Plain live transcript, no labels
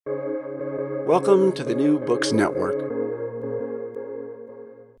Welcome to the New Books Network.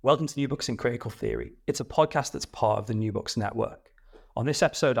 Welcome to New Books in Critical Theory. It's a podcast that's part of the New Books Network. On this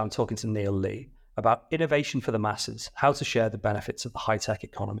episode, I'm talking to Neil Lee about innovation for the masses, how to share the benefits of the high-tech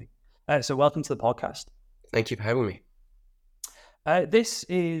economy. So welcome to the podcast. Thank you for having me. This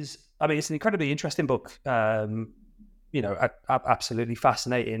is, it's an incredibly interesting book, absolutely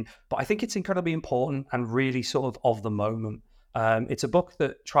fascinating, but I think it's incredibly important and really sort of the moment. It's a book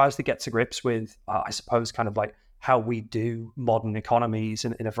that tries to get to grips with, I suppose, kind of like how we do modern economies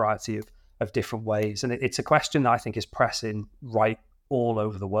in a variety of different ways. And it's a question that I think is pressing right all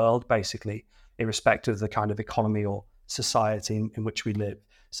over the world, basically, irrespective of the kind of economy or society in which we live.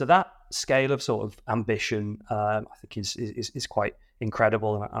 So that scale of sort of ambition, I think is quite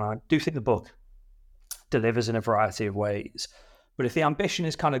incredible. And I do think the book delivers in a variety of ways. But if the ambition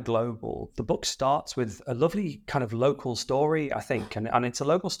is kind of global, the book starts with a lovely kind of local story, I think. And it's a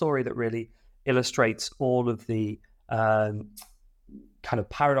local story that really illustrates all of the kind of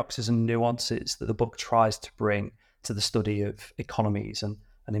paradoxes and nuances that the book tries to bring to the study of economies and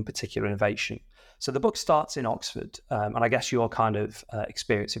in particular innovation. So the book starts in Oxford, and I guess your kind of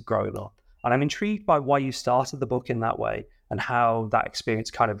experience of growing up. And I'm intrigued by why you started the book in that way and how that experience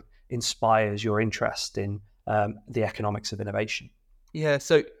kind of inspires your interest in the economics of innovation. Yeah,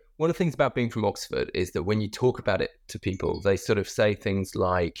 so one of the things about being from Oxford is that when you talk about it to people, they sort of say things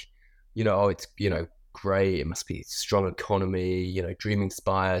like, it's, great, it must be a strong economy, dreaming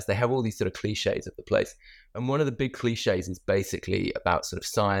spires. They have all these sort of cliches of the place. And one of the big cliches is basically about sort of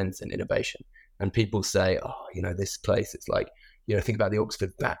science and innovation. And people say, this place, it's like, think about the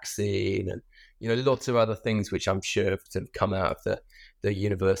Oxford vaccine and, lots of other things which I'm sure have sort of come out of the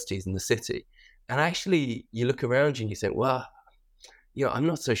universities in the city. And actually, you look around you and you think, well, I'm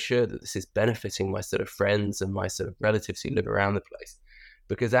not so sure that this is benefiting my sort of friends and my sort of relatives who live around the place.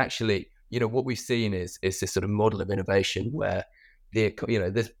 Because actually, what we've seen is this sort of model of innovation where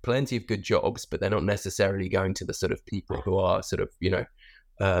there's plenty of good jobs, but they're not necessarily going to the sort of people who are sort of,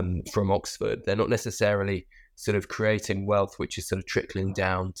 from Oxford. They're not necessarily sort of creating wealth, which is sort of trickling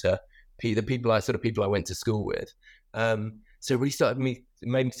down to the people I went to school with. So it really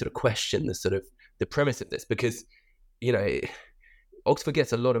made me sort of question the premise of this, because, Oxford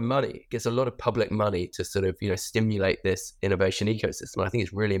gets a lot of money, gets a lot of public money to sort of, stimulate this innovation ecosystem. And I think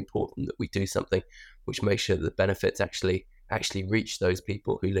it's really important that we do something which makes sure that the benefits actually reach those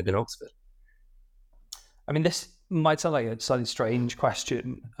people who live in Oxford. I mean, this might sound like a slightly strange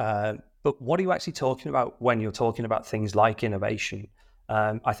question, but what are you actually talking about when you're talking about things like innovation?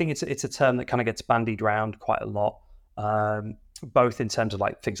 I think it's a term that kind of gets bandied around quite a lot, both in terms of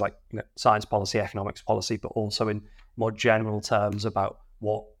like things like science policy, economics policy, but also in more general terms about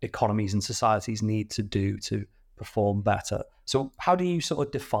what economies and societies need to do to perform better. So how do you sort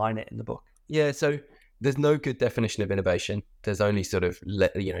of define it in the book? Yeah, so there's no good definition of innovation. There's only sort of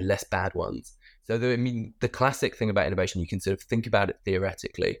less bad ones. So the classic thing about innovation, you can sort of think about it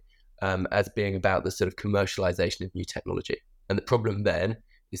theoretically as being about the sort of commercialization of new technology. And the problem then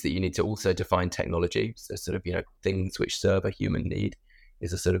is that you need to also define technology. So sort of, things which serve a human need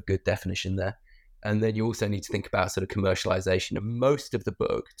is a sort of good definition there. And then you also need to think about sort of commercialization. And most of the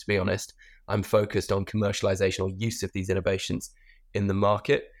book, to be honest, I'm focused on commercialization or use of these innovations in the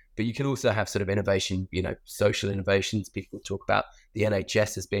market. But you can also have sort of innovation, social innovations. People talk about the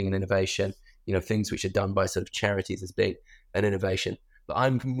NHS as being an innovation, things which are done by sort of charities as being an innovation. But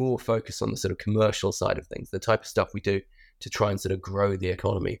I'm more focused on the sort of commercial side of things, the type of stuff we do to try and sort of grow the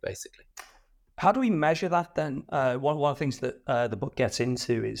economy, basically. How do we measure that then? One of the things that the book gets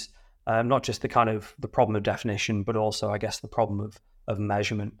into is not just the kind of the problem of definition, but also, I guess, the problem of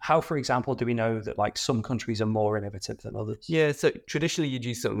measurement. How, for example, do we know that like some countries are more innovative than others? Yeah, so traditionally you'd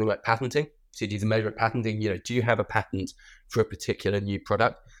use something like patenting. So you'd use a measure of patenting. Do you have a patent for a particular new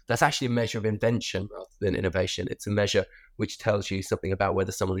product? That's actually a measure of invention rather than innovation. It's a measure which tells you something about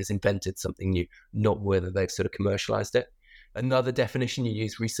whether someone has invented something new, not whether they've sort of commercialized it. Another definition, you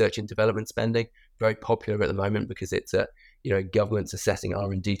use research and development spending, very popular at the moment because it's governments are setting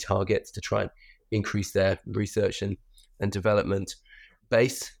R&D targets to try and increase their research and development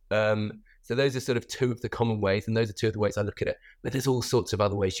base. So those are sort of two of the common ways, and those are two of the ways I look at it. But there's all sorts of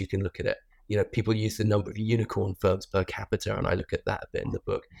other ways you can look at it. People use the number of unicorn firms per capita, and I look at that a bit in the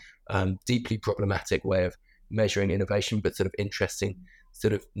book. Deeply problematic way of measuring innovation, but sort of interesting,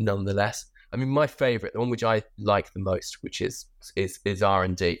 sort of nonetheless. I mean, my favorite, the one which I like the most, which is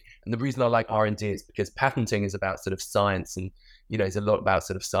R&D. And the reason I like R&D is because patenting is about sort of science and, it's a lot about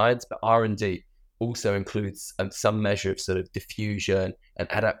sort of science, but R&D also includes some measure of sort of diffusion and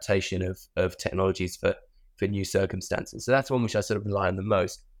adaptation of technologies for new circumstances. So that's one which I sort of rely on the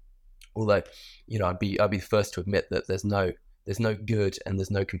most. Although, I'd be the first to admit that there's no good and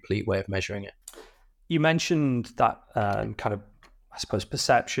there's no complete way of measuring it. You mentioned that kind of, I suppose,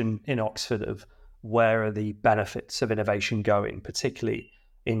 perception in Oxford of where are the benefits of innovation going, particularly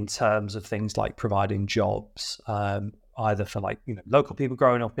in terms of things like providing jobs, either for local people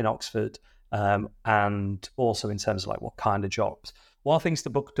growing up in Oxford, and also in terms of what kind of jobs. One of the things the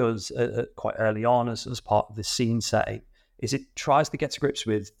book does quite early on as part of the scene setting is it tries to get to grips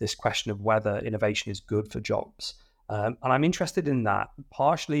with this question of whether innovation is good for jobs. And I'm interested in that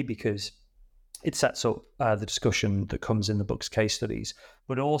partially because it sets up the discussion that comes in the book's case studies,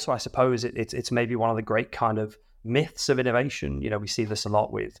 but also I suppose it's maybe one of the great kind of myths of innovation. We see this a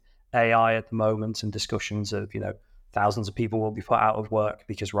lot with AI at the moment and discussions of, thousands of people will be put out of work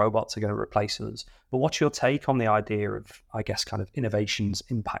because robots are going to replace us. But what's your take on the idea of, I guess, kind of innovation's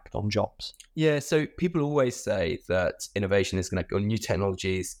impact on jobs? Yeah, so people always say that innovation is going to, or new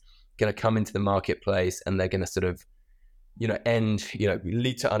technologies, going to come into the marketplace and they're going to sort of,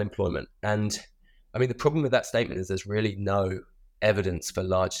 lead to unemployment. And I mean, the problem with that statement is there's really no evidence for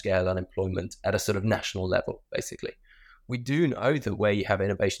large-scale unemployment at a sort of national level, basically. We do know that where you have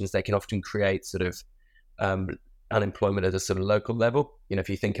innovations, they can often create sort of unemployment at a sort of local level. If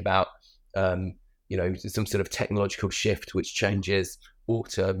you think about, some sort of technological shift which changes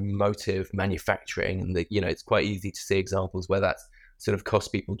automotive manufacturing, and it's quite easy to see examples where that's sort of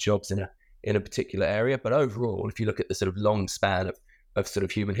cost people jobs in a particular area. But overall, if you look at the sort of long span of sort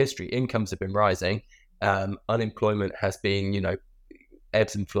of human history, incomes have been rising. Unemployment has been,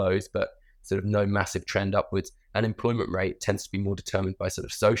 ebbs and flows, but sort of no massive trend upwards. And employment rate tends to be more determined by sort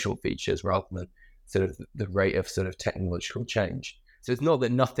of social features rather than sort of the rate of sort of technological change. So it's not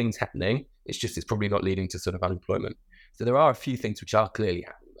that nothing's happening, it's just it's probably not leading to sort of unemployment. So there are a few things which are clearly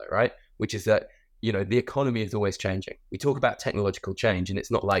happening though, right? Which is that, the economy is always changing. We talk about technological change and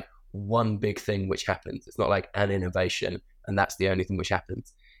it's not like one big thing which happens. It's not like an innovation and that's the only thing which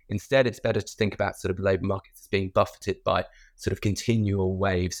happens. Instead, it's better to think about sort of labour markets as being buffeted by sort of continual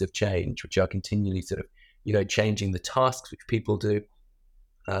waves of change, which are continually sort of, changing the tasks which people do,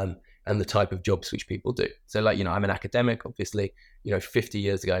 and the type of jobs which people do. So I'm an academic, obviously, 50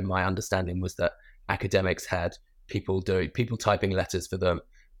 years ago, my understanding was that academics had people typing letters for them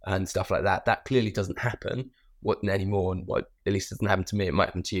and stuff like that. That clearly doesn't happen anymore, and what at least doesn't happen to me. It might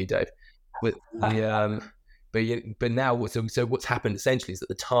happen to you, Dave. But now, so what's happened essentially is that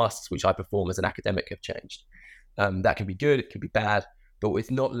the tasks which I perform as an academic have changed. That can be good, it can be bad, but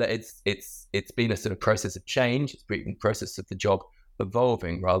it's not. It's been a sort of process of change. It's been a process of the job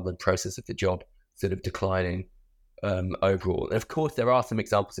evolving rather than process of the job sort of declining overall. And of course, there are some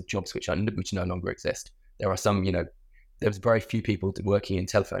examples of jobs which no longer exist. There are some, there's very few people working in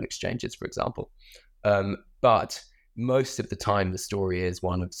telephone exchanges, for example. But most of the time, the story is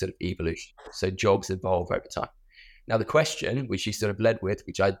one of sort of evolution. So jobs evolve over time. Now, the question, which you sort of led with,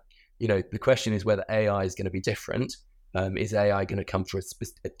 the question is whether AI is going to be different. Is AI going to come for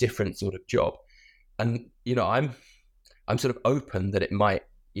a different sort of job? And, I'm sort of open that it might,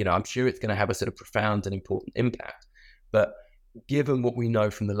 I'm sure it's going to have a sort of profound and important impact. But given what we know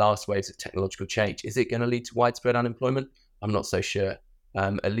from the last waves of technological change, is it going to lead to widespread unemployment? I'm not so sure,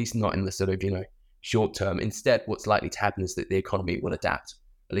 at least not in the sort of, short term. Instead, what's likely to happen is that the economy will adapt.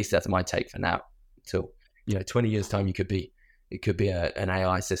 At least that's my take for now. Until, 20 years time, it could be an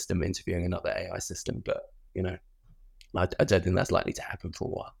AI system interviewing another AI system. But, I don't think that's likely to happen for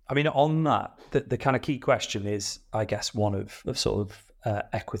a while. I mean, on that, the kind of key question is, I guess, one of sort of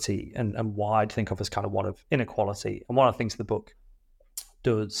equity and why I'd think of as kind of one of inequality. And one of the things the book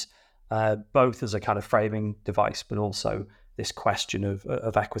does, both as a kind of framing device, but also this question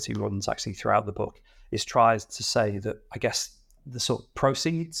of equity runs actually throughout the book, is tries to say that, I guess, the sort of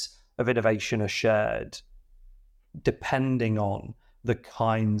proceeds of innovation are shared depending on the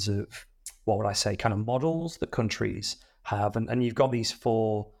kinds of, what would I say, kind of models that countries have. And you've got these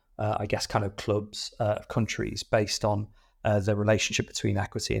four, I guess, kind of clubs of countries based on the relationship between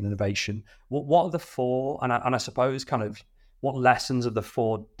equity and innovation. What are the four, and I suppose kind of what lessons have the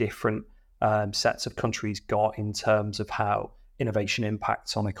four different sets of countries got in terms of how innovation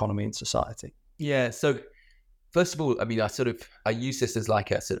impacts on economy and society? Yeah, so first of all, I mean, I use this as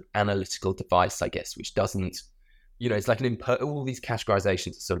like a sort of analytical device, I guess, which doesn't, it's like all these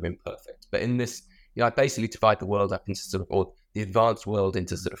categorizations are sort of imperfect. But in this, I basically divide the world up into sort of, or the advanced world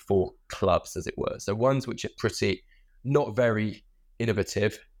into sort of four clubs, as it were. So ones which are pretty, not very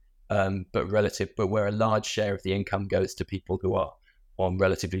innovative, but where a large share of the income goes to people who are on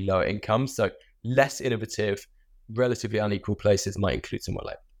relatively lower incomes. So less innovative, relatively unequal places might include somewhere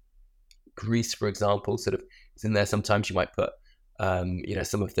like Greece, for example, sort of is in there. Sometimes you might put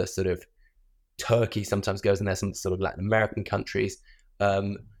Some of the sort of Turkey sometimes goes in there, some of the sort of Latin American countries.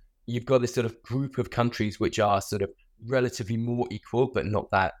 You've got this sort of group of countries which are sort of relatively more equal, but not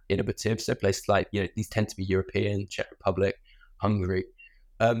that innovative. So places like, these tend to be European, Czech Republic, Hungary.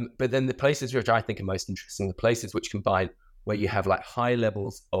 But then the places which I think are most interesting, the places which combine where you have like high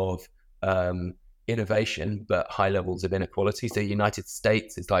levels of innovation, but high levels of inequality. So United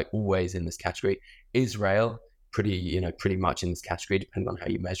States is like always in this category. Israel, pretty much in this category, depending on how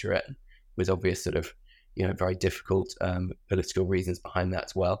you measure it, with obvious sort of, very difficult political reasons behind that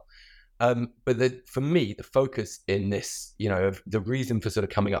as well. But for me, the focus in this, of the reason for sort of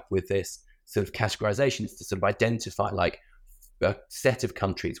coming up with this sort of categorization is to sort of identify like a set of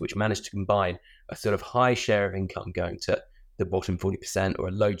countries which manage to combine a sort of high share of income going to the bottom 40% or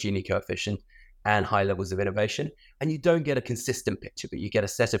a low Gini coefficient and high levels of innovation. And you don't get a consistent picture, but you get a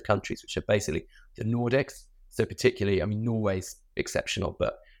set of countries which are basically the Nordics. So particularly, Norway's exceptional,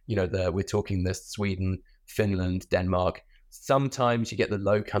 but we're talking the Sweden, Finland, Denmark. Sometimes you get the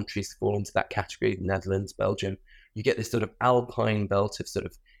low countries fall into that category, Netherlands, Belgium. You get this sort of alpine belt of sort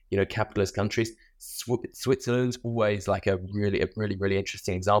of, capitalist countries. Switzerland's always like a really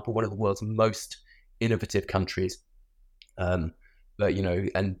interesting example, one of the world's most innovative countries. And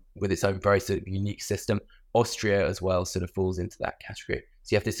with its own very sort of unique system. Austria as well sort of falls into that category.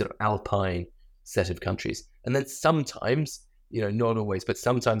 So you have this sort of alpine set of countries. And then sometimes, not always, but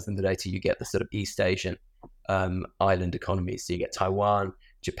sometimes in the data, you get the sort of East Asian island economies. So you get Taiwan,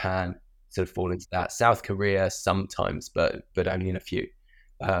 Japan sort of fall into that. South Korea sometimes, but only in a few.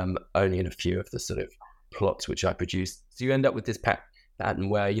 Only in a few of the sort of plots which I produced. So you end up with this pattern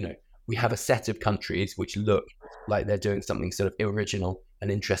where, we have a set of countries which look like they're doing something sort of original and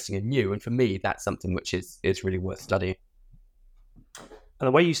interesting and new. And for me, that's something which is really worth studying. And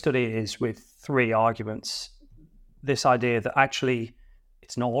the way you study it is with three arguments. This idea that actually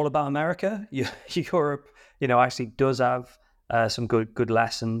it's not all about America. Europe, actually does have some good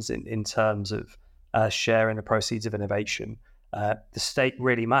lessons in terms of sharing the proceeds of innovation. The state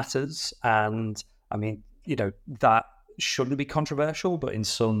really matters. And that shouldn't be controversial, but in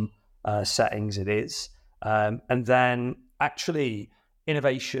some settings it is. And then actually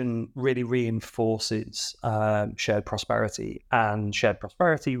innovation really reinforces shared prosperity, and shared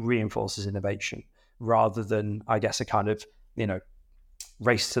prosperity reinforces innovation, rather than, I guess, a kind of,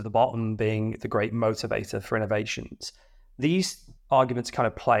 race to the bottom being the great motivator for innovations. These arguments kind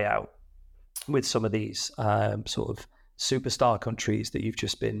of play out with some of these sort of superstar countries that you've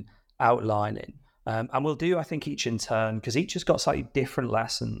just been outlining. And we'll do, I think, each in turn, because each has got slightly different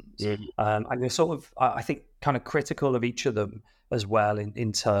lessons. Mm-hmm. And they're sort of, I think, kind of critical of each of them as well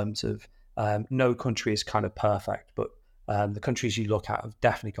in terms of no country is kind of perfect, but the countries you look at have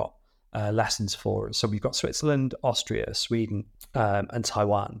definitely got lessons for us. So we've got Switzerland, Austria, Sweden, and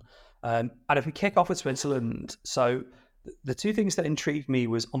Taiwan. And if we kick off with Switzerland, so the two things that intrigued me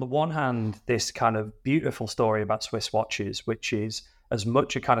was, on the one hand, this kind of beautiful story about Swiss watches, which is as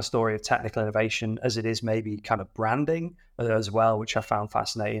much a kind of story of technical innovation as it is maybe kind of branding as well, which I found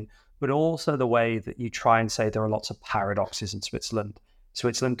fascinating, but also the way that you try and say there are lots of paradoxes in Switzerland.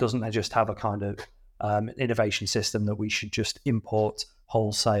 Switzerland doesn't just have a kind of innovation system that we should just import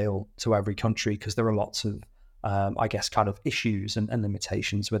wholesale to every country, because there are lots of, I guess, kind of issues and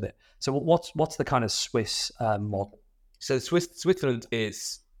limitations with it. So what's the kind of Swiss model? So Switzerland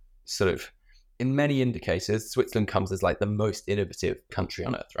is sort of, in many indicators, Switzerland comes as like the most innovative country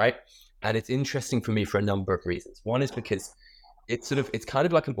on earth, right? And it's interesting for me for a number of reasons. One is because it's kind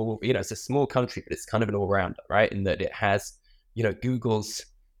of like it's a small country, but it's kind of an all-rounder, right? In that it has, Google's,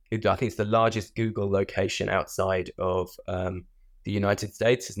 I think it's the largest Google location outside of the United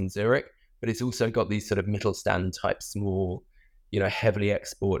States is in Zurich, but it's also got these sort of Mittelstand type small, heavily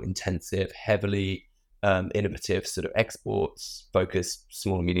export intensive, heavily innovative sort of exports focused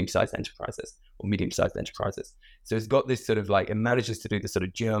small and medium-sized enterprises. So it's got this sort of like, it manages to do the sort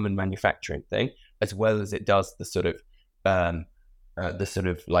of German manufacturing thing, as well as it does the sort of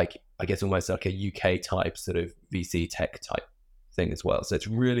like, I guess almost like a UK type sort of VC tech type thing as well. So it's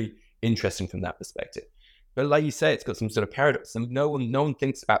really interesting from that perspective. But like you say, it's got some sort of paradox. And no one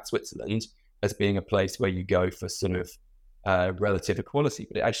thinks about Switzerland as being a place where you go for sort of relative equality,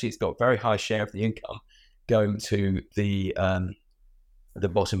 but it's got a very high share of the income going to the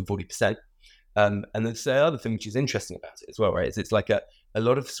bottom 40%. And then the other thing which is interesting about it as well, right, is it's like a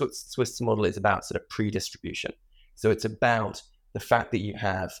lot of Swiss model is about sort of pre-distribution. So it's about the fact that you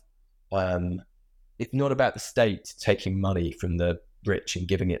have, it's not about the state taking money from the rich and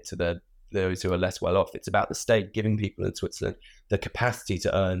giving it to those who are less well off. It's about the state giving people in Switzerland the capacity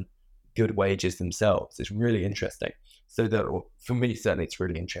to earn good wages themselves. It's really interesting. So that, for me, certainly it's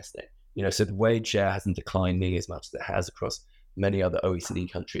really interesting. So the wage share hasn't declined nearly as much as it has across many other OECD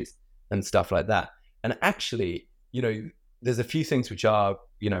countries and stuff like that. And actually, there's a few things which are,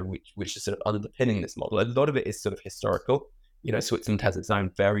 which are sort of underpinning this model. A lot of it is sort of historical. Switzerland has its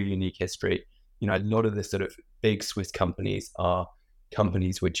own very unique history. A lot of the sort of big Swiss companies are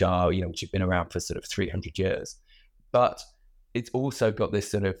companies which are, which have been around for sort of 300 years. But it's also got this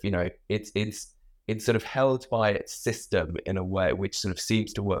sort of, it's sort of held by its system in a way which sort of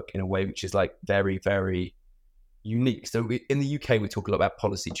seems to work in a way which is like very, very unique. So in the UK, we talk a lot about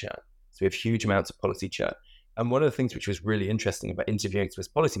policy churn. So we have huge amounts of policy churn. And one of the things which was really interesting about interviewing Swiss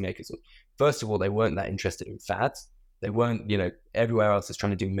policymakers was, first of all, they weren't that interested in fads. They weren't, everywhere else is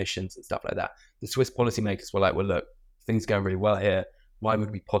trying to do missions and stuff like that. The Swiss policymakers were like, well, look, things are going really well here. Why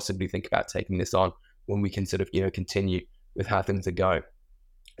would we possibly think about taking this on when we can sort of, continue with how things are going?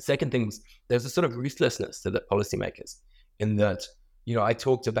 Second thing was, there's a sort of ruthlessness to the policymakers in that, I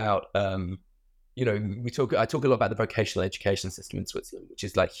talked about, I talk a lot about the vocational education system in Switzerland, which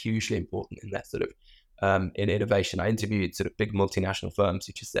is like hugely important in that sort of, in innovation. I interviewed sort of big multinational firms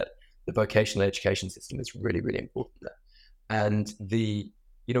who just said the vocational education system is really, really important there. And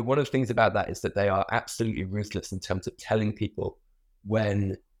one of the things about that is that they are absolutely ruthless in terms of telling people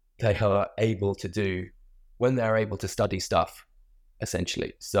when they're able to study stuff,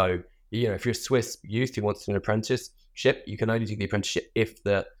 essentially. So, if you're a Swiss youth who wants an apprenticeship, you can only do the apprenticeship if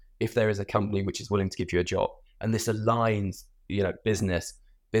there is a company which is willing to give you a job. And this aligns, business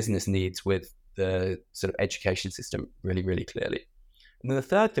needs with the sort of education system really, really clearly. And then the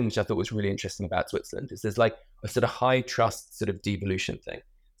third thing, which I thought was really interesting about Switzerland, is there's like a sort of high trust sort of devolution thing.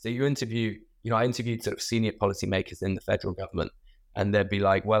 So I interviewed sort of senior policymakers in the federal government, and they'd be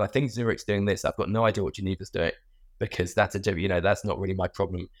like, well, I think Zurich's doing this. I've got no idea what Geneva's doing, because that's that's not really my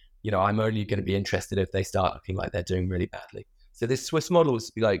problem. I'm only going to be interested if they start looking like they're doing really badly. So this Swiss model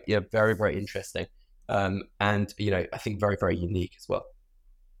is like, very, very interesting. And, I think very, very unique as well.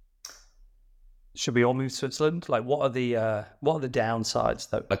 Should we all move to Switzerland? Like, what are the downsides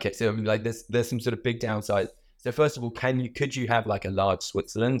though? Okay, so like there's some sort of big downsides. So first of all, could you have like a large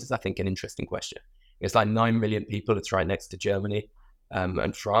Switzerland? Is I think an interesting question. It's like 9 million people. It's right next to Germany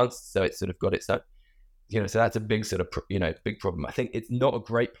and France, so it's sort of got its own. So that's a big sort of big problem. I think it's not a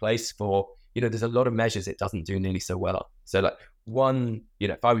great place for. There's a lot of measures it doesn't do nearly so well. So like one,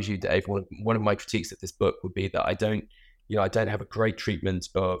 if I was you, Dave, one of my critiques of this book would be that I don't have a great treatment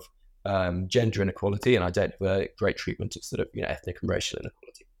of gender inequality, and I don't have a great treatment of sort of ethnic and racial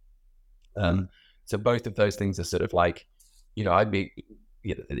inequality. So both of those things are sort of like, it's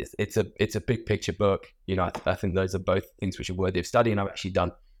a big picture book. I think those are both things which are worthy of study, and I've actually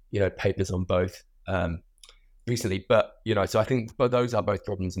done papers on both recently. But so I think those are both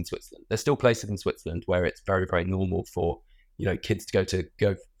problems in Switzerland. There's still places in Switzerland where it's very, very normal for kids to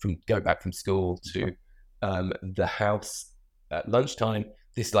go back from school to the house at lunchtime.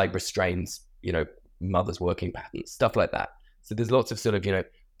 This like restrains, mothers' working patterns, stuff like that. So there's lots of sort of,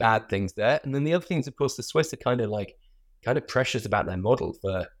 bad things there. And then the other things, of course, the Swiss are kind of precious about their model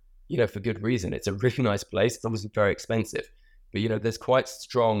for good reason. It's a really nice place. It's obviously very expensive, but, there's quite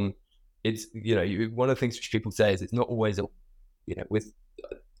strong, it's, one of the things which people say is it's not always even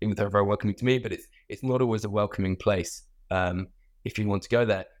though they're very welcoming to me, but it's not always a welcoming place if you want to go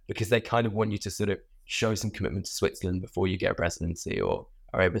there, because they kind of want you to sort of show some commitment to Switzerland before you get a residency or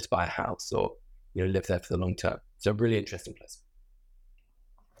are able to buy a house or live there for the long term. So a really interesting place.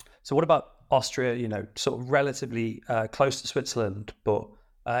 So what about Austria? Sort of relatively close to Switzerland, but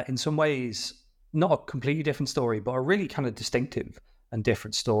in some ways not a completely different story, but a really kind of distinctive and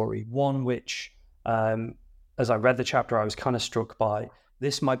different story. One which, as I read the chapter, I was kind of struck by.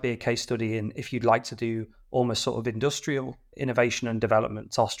 This might be a case study in if you'd like to do almost sort of industrial innovation and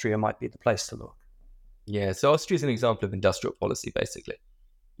development, Austria might be the place to look. Yeah, so Austria is an example of industrial policy, basically.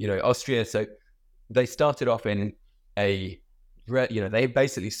 Austria, so they started off in they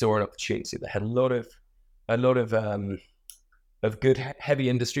basically saw an opportunity. They had a lot of good heavy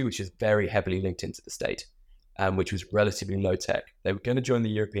industry, which is very heavily linked into the state, which was relatively low tech. They were going to join the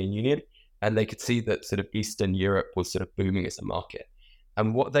European Union, and they could see that sort of Eastern Europe was sort of booming as a market.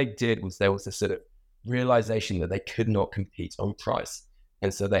 And what they did was there was a sort of realization that they could not compete on price,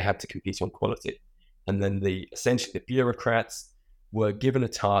 and so they had to compete on quality. And then essentially the bureaucrats were given a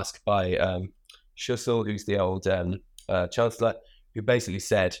task by Schussel, who's the old chancellor, who basically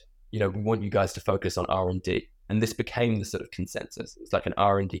said, we want you guys to focus on R&D. And this became the sort of consensus. It was like an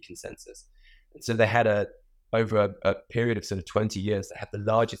R&D consensus. And so they had over a period of sort of 20 years, they had the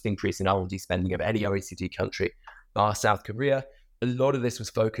largest increase in R&D spending of any OECD country, bar South Korea. A lot of this was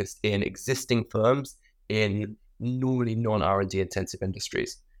focused in existing firms in normally non-R&D intensive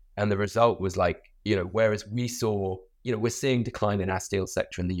industries. And the result was like, whereas we saw, we're seeing decline in our steel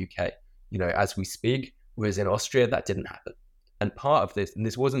sector in the UK, as we speak, whereas in Austria, that didn't happen. And part of this, and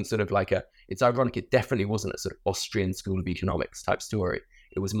this wasn't sort of like it's ironic, it definitely wasn't a sort of Austrian School of Economics type story.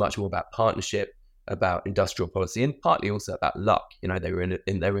 It was much more about partnership, about industrial policy, and partly also about luck. They were in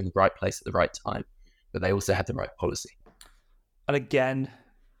the right place at the right time, but they also had the right policy. And again,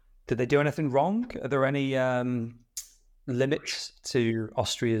 did they do anything wrong? Are there any limits to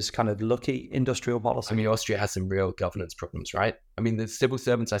Austria's kind of lucky industrial policy? I mean, Austria has some real governance problems, right? I mean, the civil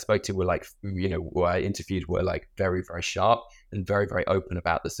servants I spoke to were like, who I interviewed were like very, very sharp and very, very open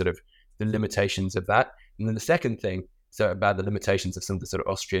about the sort of the limitations of that. And then the second thing, so about the limitations of some of the sort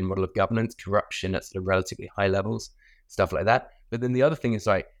of Austrian model of governance, corruption at sort of relatively high levels, stuff like that. But then the other thing is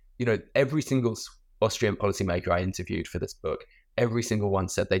like, every single Austrian policymaker I interviewed for this book, every single one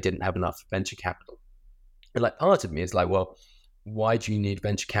said they didn't have enough venture capital. And like part of me is like, well, why do you need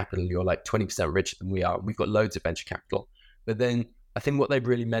venture capital? You're like 20% richer than we are. We've got loads of venture capital. But then I think what they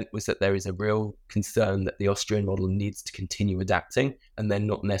really meant was that there is a real concern that the Austrian model needs to continue adapting, and they're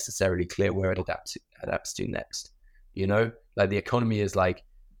not necessarily clear where it adapts to next. Like the economy is like,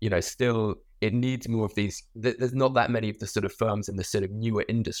 still it needs more of these. There's not that many of the sort of firms in the sort of newer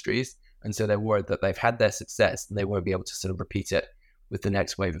industries. And so they're worried that they've had their success and they won't be able to sort of repeat it with the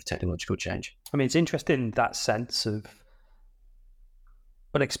next wave of technological change. I mean, it's interesting, that sense of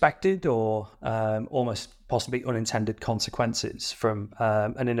unexpected or almost possibly unintended consequences from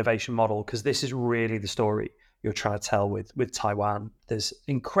an innovation model, because this is really the story you're trying to tell with Taiwan. There's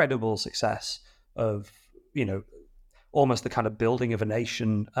incredible success of, almost the kind of building of a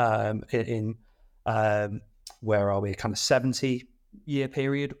nation in where are we, a kind of 70-year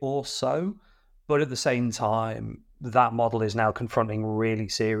period or so. But at the same time, that model is now confronting really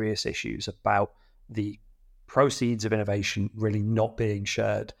serious issues about the proceeds of innovation really not being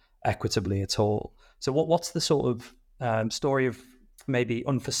shared equitably at all. So what's the sort of story of maybe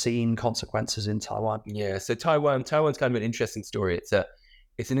unforeseen consequences in Taiwan? Yeah, so Taiwan's kind of an interesting story.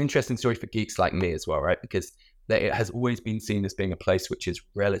 It's an interesting story for geeks like me as well, right? Because it has always been seen as being a place which is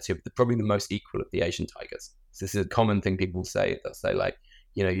probably the most equal of the Asian tigers. So this is a common thing people say. They'll say like,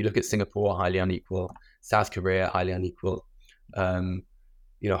 you look at Singapore, highly unequal, South Korea, highly unequal, Hong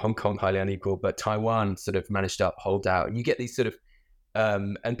Kong, highly unequal, but Taiwan sort of managed to hold out. And you get these sort of,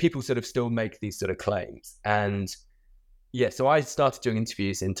 and people sort of still make these sort of claims. And yeah, so I started doing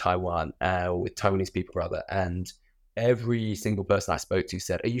interviews in Taiwan with Taiwanese people, rather, and every single person I spoke to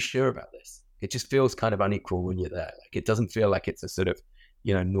said, "Are you sure about this? It just feels kind of unequal when you're there. Like it doesn't feel like it's a sort of,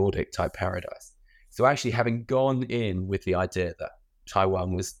 Nordic type paradise." So actually, having gone in with the idea that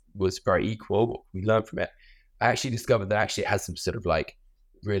Taiwan was very equal, what we learned from it, I actually discovered that actually it has some sort of like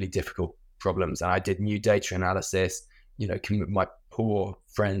really difficult problems. And I did new data analysis. My poor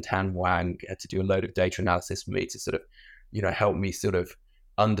friend Han Wang had to do a load of data analysis for me to sort of, help me sort of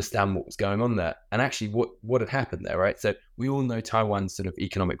understand what was going on there. And actually what had happened there, right? So we all know Taiwan's sort of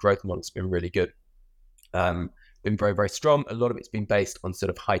economic growth model has been really good. Been very, very strong. A lot of it's been based on sort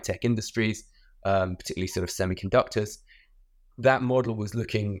of high-tech industries, particularly sort of semiconductors. That model was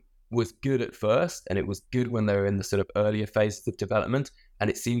good at first, and it was good when they were in the sort of earlier phases of development, and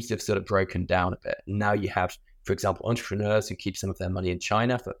it seems to have sort of broken down a bit. Now you have, for example, entrepreneurs who keep some of their money in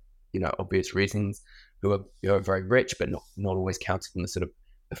China for, obvious reasons, who are very rich, but not always counted in the sort of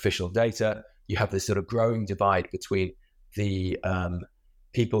official data. You have this sort of growing divide between the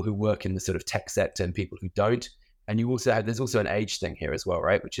people who work in the sort of tech sector and people who don't. And there's also an age thing here as well,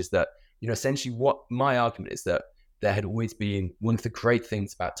 right? Which is that, essentially what my argument is that there had always been, one of the great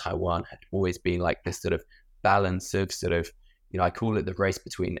things about Taiwan had always been like this sort of balance of sort of, I call it the race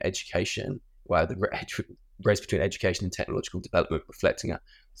between education, the race between education and technological development, reflecting a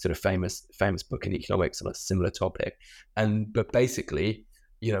sort of famous book in economics on a similar topic. But basically,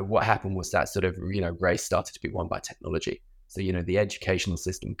 what happened was that sort of, race started to be won by technology. So, the educational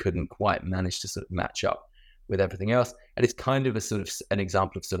system couldn't quite manage to sort of match up with everything else. And it's kind of a sort of an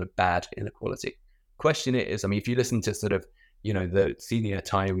example of sort of bad inequality. Question is, if you listen to sort of, the senior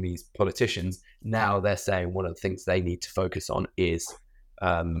Taiwanese politicians, now they're saying one of the things they need to focus on is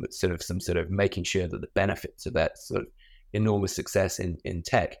sort of some sort of making sure that the benefits of that sort of enormous success in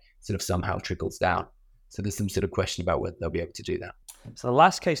tech sort of somehow trickles down. So there's some sort of question about whether they'll be able to do that. So the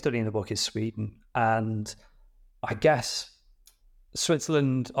last case study in the book is Sweden. And I guess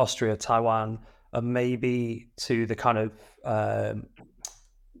Switzerland, Austria, Taiwan are maybe, to the kind of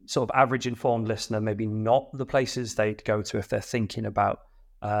sort of average informed listener, maybe not the places they'd go to if they're thinking about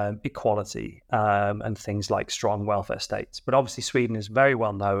equality and things like strong welfare states. But obviously Sweden is very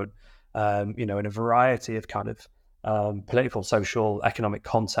well known in a variety of kind of political, social, economic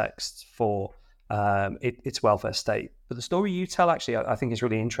contexts for its welfare state. But the story you tell, actually, I think is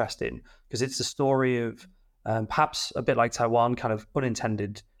really interesting because it's a story of perhaps a bit like Taiwan, kind of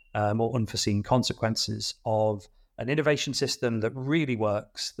unintended or unforeseen consequences of an innovation system that really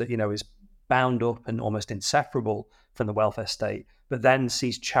works, that, is bound up and almost inseparable from the welfare state, but then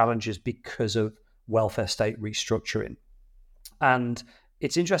sees challenges because of welfare state restructuring. And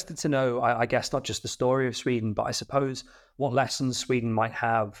it's interesting to know, I guess, not just the story of Sweden, but I suppose what lessons Sweden might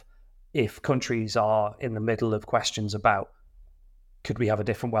have if countries are in the middle of questions about, could we have a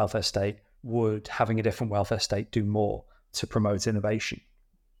different welfare state? Would having a different welfare state do more to promote innovation?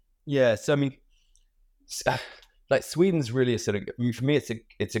 Yeah, so I mean, like Sweden's really for me,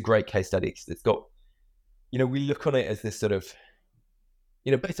 it's a great case study because it's got, we look on it as this sort of,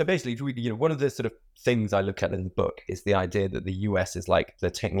 so basically, one of the sort of things I look at in the book is the idea that the US is like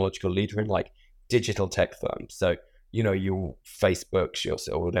the technological leader in like digital tech firms. So, your Facebooks,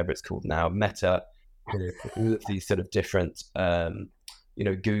 or whatever it's called now, Meta, all of these sort of different,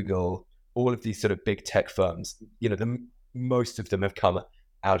 Google, all of these sort of big tech firms, most of them have come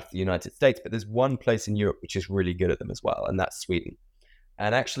out of the United States, but there's one place in Europe which is really good at them as well, and that's Sweden.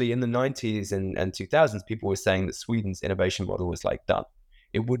 And actually in the 90s and 2000s, people were saying that Sweden's innovation model was like done.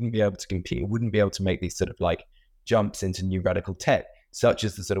 It wouldn't be able to compete. It wouldn't be able to make these sort of like jumps into new radical tech, such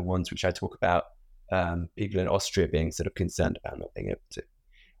as the sort of ones which I talk about, people in Austria being sort of concerned about not being able to.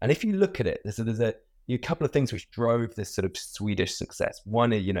 And if you look at it, there's a couple of things which drove this sort of Swedish success.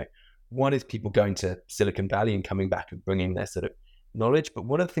 One is people going to Silicon Valley and coming back and bringing their sort of knowledge. But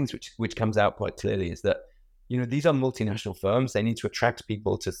one of the things which comes out quite clearly is that, these are multinational firms. They need to attract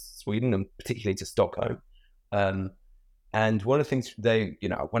people to Sweden and particularly to Stockholm. And one of the things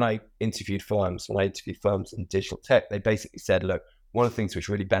when I interviewed firms in digital tech, they basically said, look, one of the things which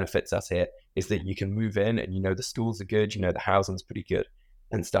really benefits us here is that you can move in and, the schools are good, the housing's pretty good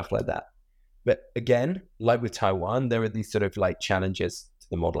and stuff like that. But again, like with Taiwan, there are these sort of like challenges to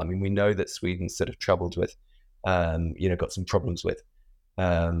the model. I mean, we know that Sweden's sort of troubled with, got some problems with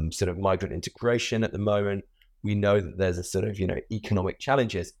sort of migrant integration at the moment. We know that there's a sort of, economic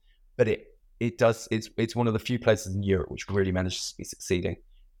challenges, but it's one of the few places in Europe which really manages to be succeeding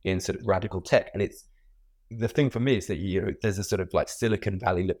in sort of radical tech. And it's, the thing for me is that, there's a sort of like Silicon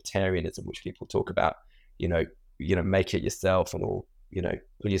Valley libertarianism, which people talk about, make it yourself and all,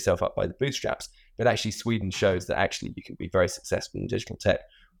 pull yourself up by the bootstraps. But actually Sweden shows that actually you can be very successful in digital tech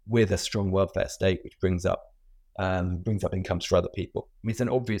with a strong welfare state, which brings up incomes for other people. I mean, it's an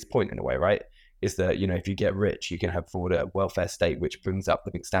obvious point in a way, right? Is that, if you get rich, you can afford a welfare state which brings up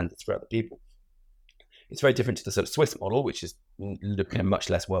living standards for other people. It's very different to the sort of Swiss model, which is much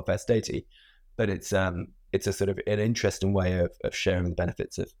less welfare statey, but it's a sort of an interesting way of sharing the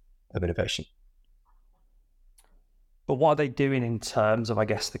benefits of innovation. But what are they doing in terms of, I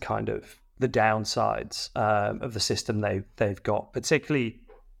guess, the kind of the downsides of the system they've got, particularly,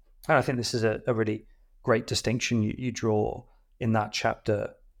 and I think this is a really great distinction you draw in that chapter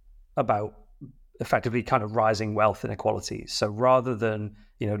about effectively kind of rising wealth inequalities. So rather than,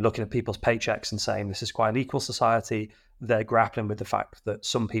 looking at people's paychecks and saying this is quite an equal society, they're grappling with the fact that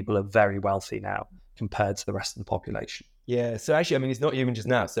some people are very wealthy now compared to the rest of the population. Yeah. So actually, I mean, it's not even just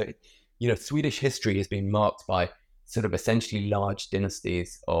now. So, Swedish history has been marked by sort of essentially large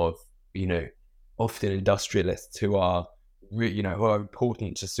dynasties of, often industrialists who are, who are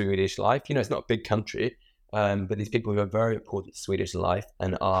important to Swedish life. It's not a big country, but these people who are very important to Swedish life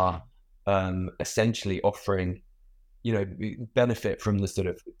and are essentially offering, benefit from the sort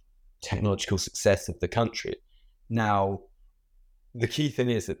of technological success of the country. Now, the key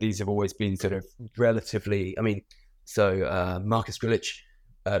thing is that these have always been sort of relatively, Marcus Grilic,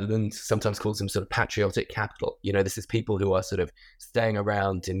 Lund sometimes calls them sort of patriotic capital. This is people who are sort of staying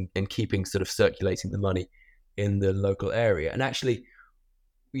around and keeping sort of circulating the money in the local area. And actually,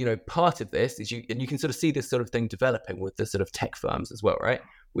 part of this is you can sort of see this sort of thing developing with the sort of tech firms as well, right?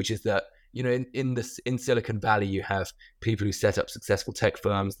 Which is that, in Silicon Valley, you have people who set up successful tech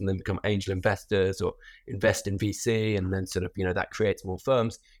firms and then become angel investors or invest in VC, and then sort of, that creates more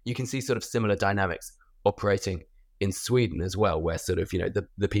firms. You can see sort of similar dynamics operating in Sweden as well, where sort of,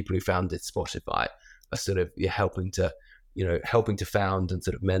 the people who founded Spotify are sort of helping to found and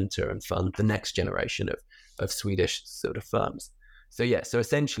sort of mentor and fund the next generation of Swedish sort of firms. So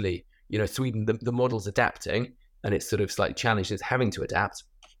essentially, Sweden, the model's adapting, and it's sort of slightly challenged is having to adapt.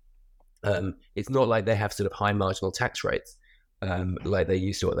 It's not like they have sort of high marginal tax rates like they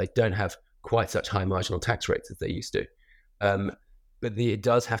used to, or they don't have quite such high marginal tax rates as they used to. But it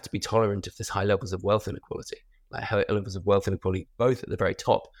does have to be tolerant of this high levels of wealth inequality, like high levels of wealth inequality, both at the very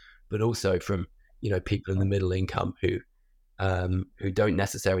top, but also from, people in the middle income who don't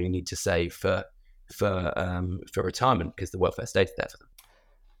necessarily need to save for retirement because the welfare state is there for them.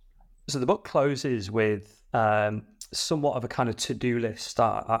 So the book closes with somewhat of a kind of to-do list,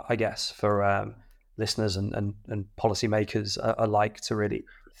 I guess, for listeners and policymakers alike to really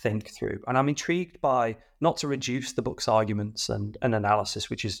think through. And I'm intrigued by, not to reduce the book's arguments and analysis,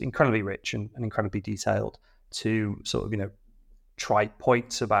 which is incredibly rich and incredibly detailed, to sort of, try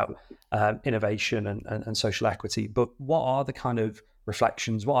points about innovation and social equity. But what are the kind of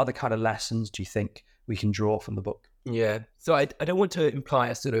reflections, what are the kind of lessons do you think we can draw from the book? Yeah. So I don't want to imply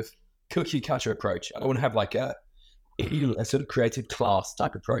a sort of cookie cutter approach. I don't want to have like a sort of creative class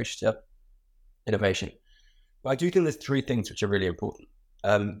type approach to innovation. But I do think there's three things which are really important.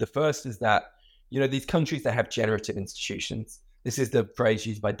 The first is that, these countries that have generative institutions, this is the phrase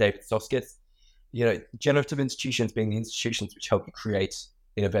used by David Soskice, generative institutions being the institutions which help you create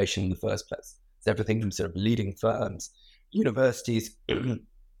innovation in the first place. It's everything from sort of leading firms, universities,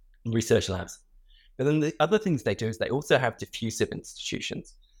 research labs. But then the other things they do is they also have diffusive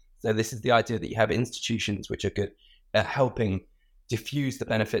institutions. So this is the idea that you have institutions which are good at helping diffuse the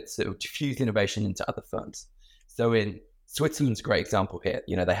benefits or diffuse innovation into other firms. So in Switzerland's a great example here.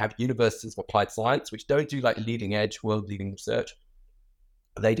 They have universities of applied science, which don't do like leading edge, world leading research.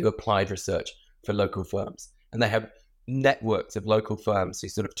 They do applied research for local firms. And they have networks of local firms who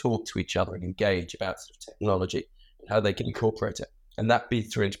sort of talk to each other and engage about sort of technology and how they can incorporate it. And that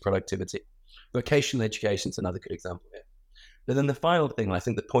feeds through into productivity. Vocational education is another good example here. But then the final thing, and I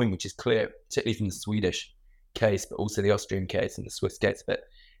think the point which is clear, particularly from the Swedish case, but also the Austrian case and the Swiss case bit,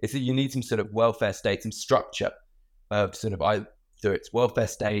 is that you need some sort of welfare state, some structure of sort of either it's welfare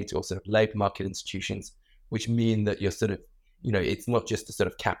state or sort of labour market institutions, which mean that you're sort of, it's not just a sort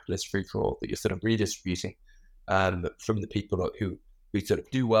of capitalist free-for-all, that you're sort of redistributing from the people who sort of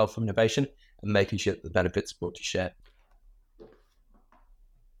do well from innovation and making sure that the benefits are broadly shared.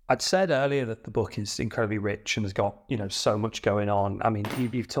 I'd said earlier that the book is incredibly rich and has got, so much going on. I mean,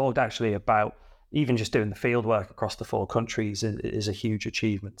 you've talked actually about even just doing the field work across the 4 countries is a huge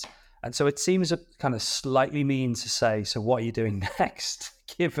achievement. And so it seems a kind of slightly mean to say, so what are you doing next,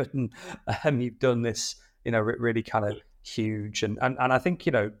 given you've done this, really kind of huge. And I think,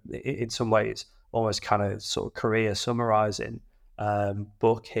 in some ways, almost kind of sort of career summarizing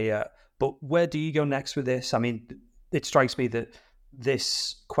book here. But where do you go next with this? I mean, it strikes me that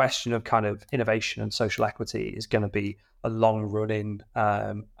this question of kind of innovation and social equity is going to be a long running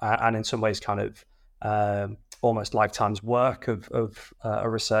and in some ways kind of almost lifetime's work of a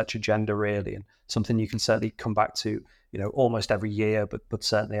research agenda, really, and something you can certainly come back to, almost every year, but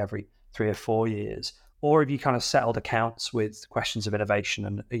certainly every 3 or 4 years. Or have you kind of settled accounts with questions of innovation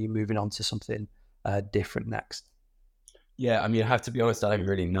and are you moving on to something different next? Yeah, I mean, I have to be honest, I don't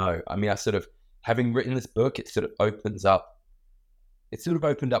really know. I mean, I sort of, having written this book, it sort of opened up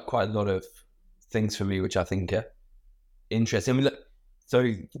quite a lot of things for me, which I think are interesting. I mean, look, so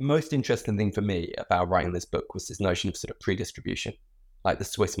the most interesting thing for me about writing this book was this notion of sort of pre-distribution, like the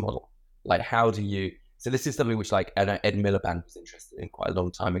Swiss model. Like, so this is something which like Ed Miliband was interested in quite a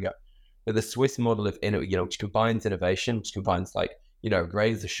long time ago. But the Swiss model of, which combines innovation, which combines like,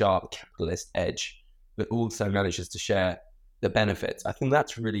 razor sharp capitalist edge, but also manages to share the benefits. I think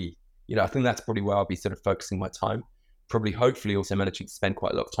that's really, I think that's probably where I'll be sort of focusing my time. Probably, hopefully, also managing to spend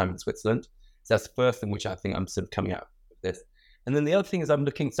quite a lot of time in Switzerland. So that's the first thing which I think I'm sort of coming out with this. And then the other thing is I'm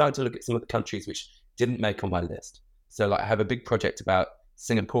starting to look at some of the countries which didn't make on my list. So like I have a big project about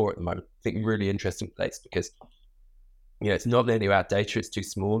Singapore at the moment. I think really interesting place because, it's not only about data, it's too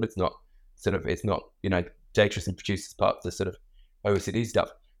small. It's not, data and produces part of the sort of OECD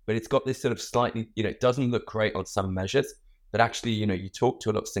stuff, but it's got this sort of slightly, it doesn't look great on some measures, but actually, you talk to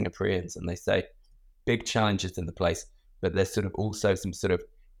a lot of Singaporeans and they say big challenges in the place, but there's sort of also some sort of,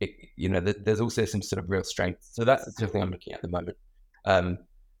 there's also some sort of real strength. So that's the sort of thing I'm looking at the moment.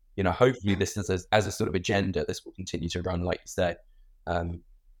 Hopefully this is as a sort of agenda, this will continue to run, like you say,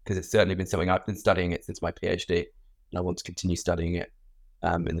 because it's certainly been something I've been studying it since my PhD, and I want to continue studying it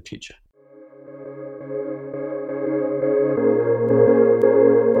in the future.